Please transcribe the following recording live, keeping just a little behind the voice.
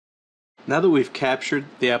Now that we've captured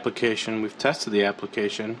the application, we've tested the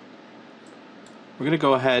application, we're going to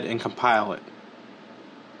go ahead and compile it.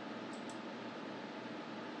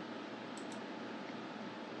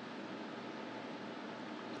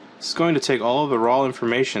 This is going to take all of the raw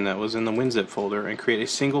information that was in the WinZip folder and create a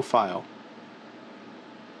single file.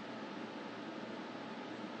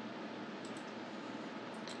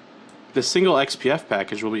 This single XPF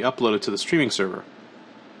package will be uploaded to the streaming server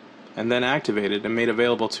and then activated and made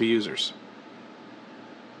available to users.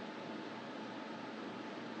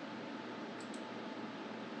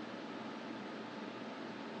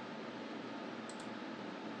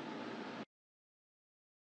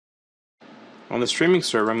 On the streaming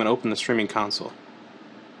server, I'm going to open the streaming console.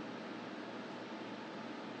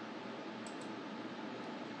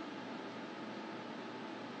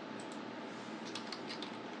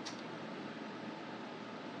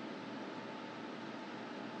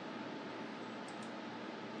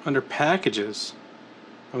 Under Packages,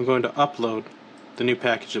 I'm going to upload the new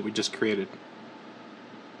package that we just created.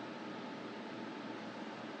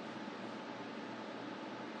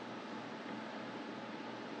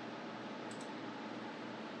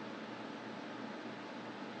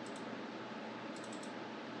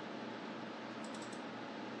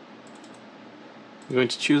 I'm going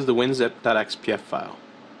to choose the winzip.xpf file.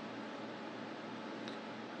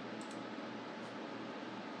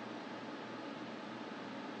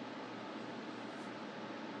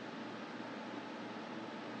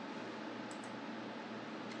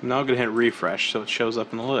 I'm now going to hit refresh so it shows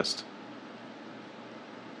up in the list.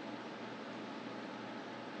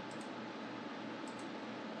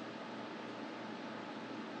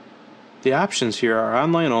 The options here are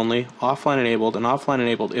online only, offline enabled, and offline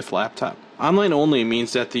enabled if laptop. Online only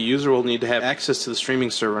means that the user will need to have access to the streaming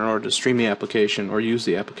server in order to stream the application or use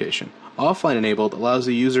the application. Offline enabled allows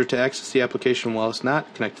the user to access the application while it's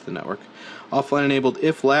not connected to the network. Offline enabled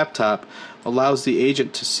if laptop allows the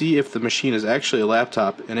agent to see if the machine is actually a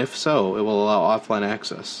laptop, and if so, it will allow offline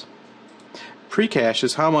access. Pre-cache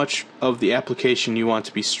is how much of the application you want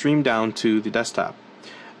to be streamed down to the desktop.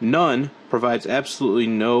 None provides absolutely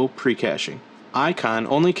no pre-caching. Icon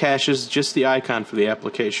only caches just the icon for the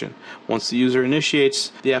application. Once the user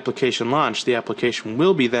initiates the application launch, the application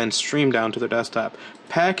will be then streamed down to their desktop.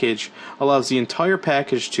 Package allows the entire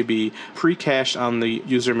package to be pre-cached on the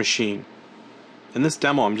user machine. In this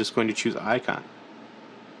demo, I'm just going to choose icon.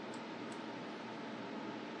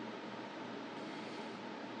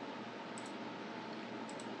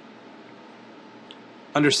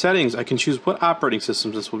 Under settings, I can choose what operating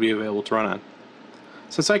systems this will be available to run on.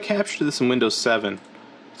 Since I captured this in Windows 7,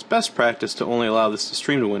 it's best practice to only allow this to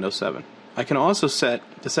stream to Windows 7. I can also set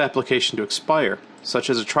this application to expire, such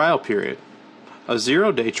as a trial period. A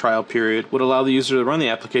 0-day trial period would allow the user to run the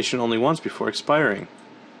application only once before expiring.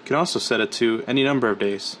 You can also set it to any number of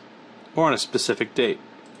days, or on a specific date.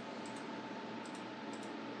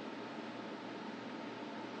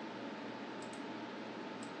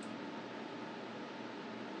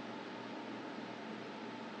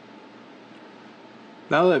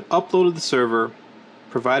 Now that I've uploaded the server,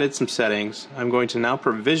 provided some settings, I'm going to now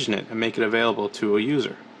provision it and make it available to a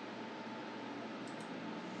user.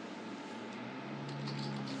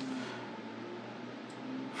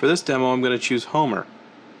 For this demo, I'm going to choose Homer.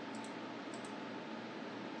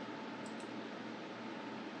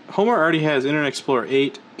 Homer already has Internet Explorer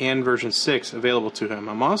 8 and version 6 available to him.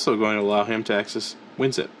 I'm also going to allow him to access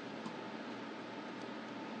WinZip.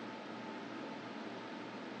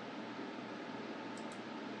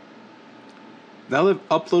 Now that I've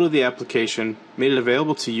uploaded the application, made it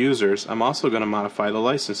available to users, I'm also going to modify the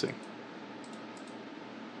licensing.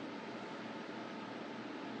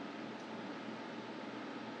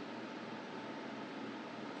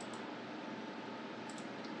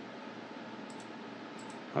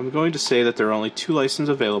 I'm going to say that there are only 2 licenses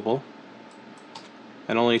available,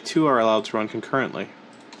 and only 2 are allowed to run concurrently.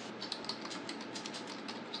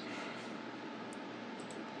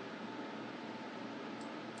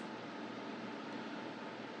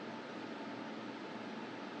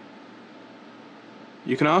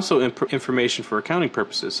 You can also input information for accounting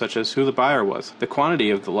purposes, such as who the buyer was, the quantity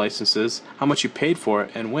of the licenses, how much you paid for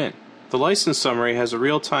it, and when. The license summary has a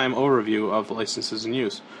real-time overview of the licenses in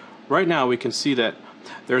use. Right now we can see that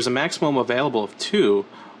there is a maximum available of 2,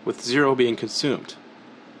 with 0 being consumed.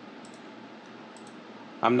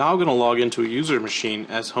 I'm now going to log into a user machine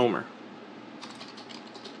as Homer.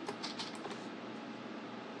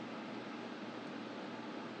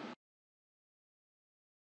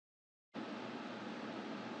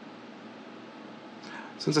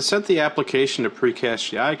 Since I set the application to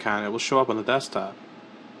pre-cache the icon, it will show up on the desktop.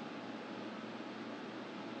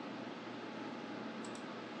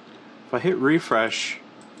 If I hit refresh,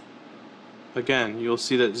 again, you'll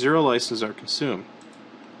see that 0 licenses are consumed.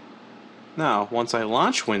 Now, once I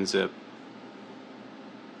launch WinZip,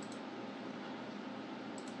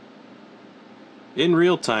 in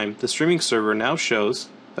real time, the streaming server now shows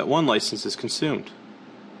that 1 license is consumed.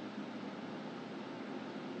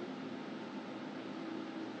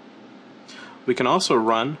 We can also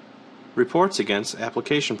run reports against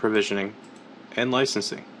application provisioning and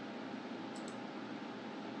licensing.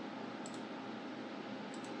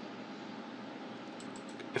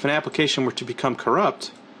 If an application were to become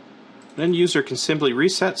corrupt, an end user can simply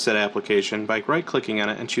reset said application by right-clicking on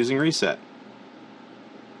it and choosing Reset.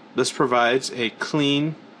 This provides a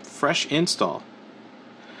clean, fresh install.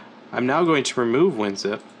 I'm now going to remove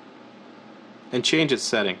WinZip and change its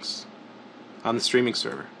settings on the streaming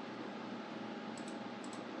server.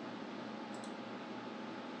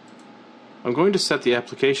 I'm going to set the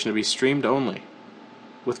application to be streamed only,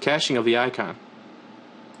 with caching of the icon.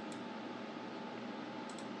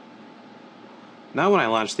 Now when I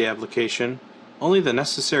launch the application, only the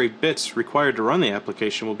necessary bits required to run the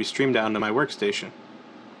application will be streamed down to my workstation.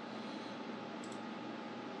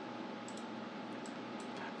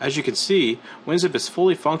 As you can see, WinZip is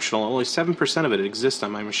fully functional, only 7% of it exists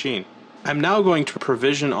on my machine. I'm now going to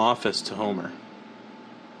provision Office to Homer.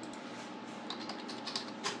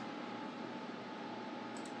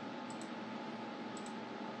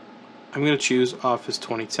 I'm going to choose Office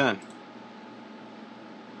 2010.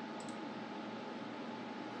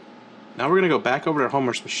 Now we're going to go back over to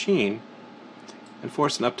Homer's machine and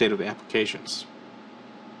force an update of the applications.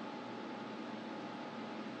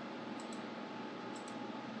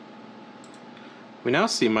 We now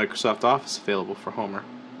see Microsoft Office available for Homer.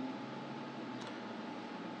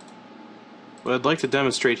 What I'd like to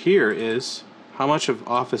demonstrate here is how much of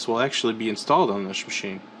Office will actually be installed on this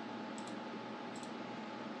machine.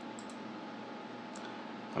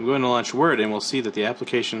 I'm going to launch Word and we'll see that the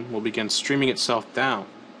application will begin streaming itself down.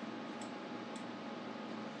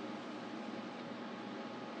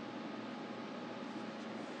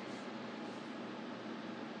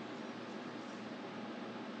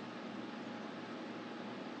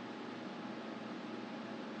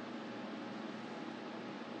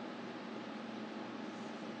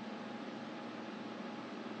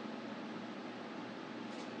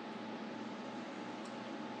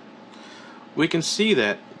 We can see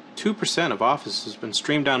that 2% of Office has been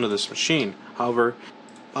streamed down to this machine. However,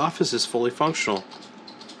 Office is fully functional.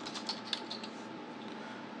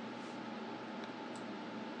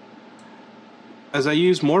 As I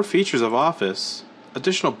use more features of Office,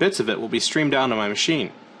 additional bits of it will be streamed down to my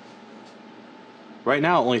machine. Right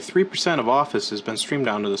now, only 3% of Office has been streamed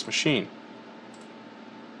down to this machine.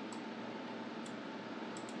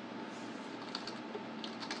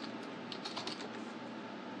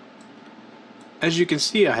 As you can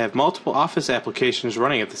see, I have multiple Office applications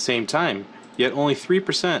running at the same time, yet only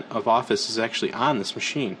 3% of Office is actually on this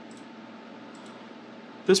machine.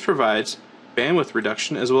 This provides bandwidth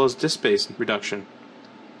reduction as well as disk space reduction.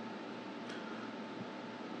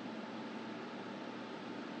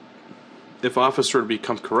 If Office were to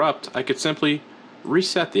become corrupt, I could simply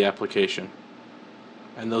reset the application,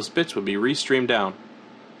 and those bits would be restreamed down.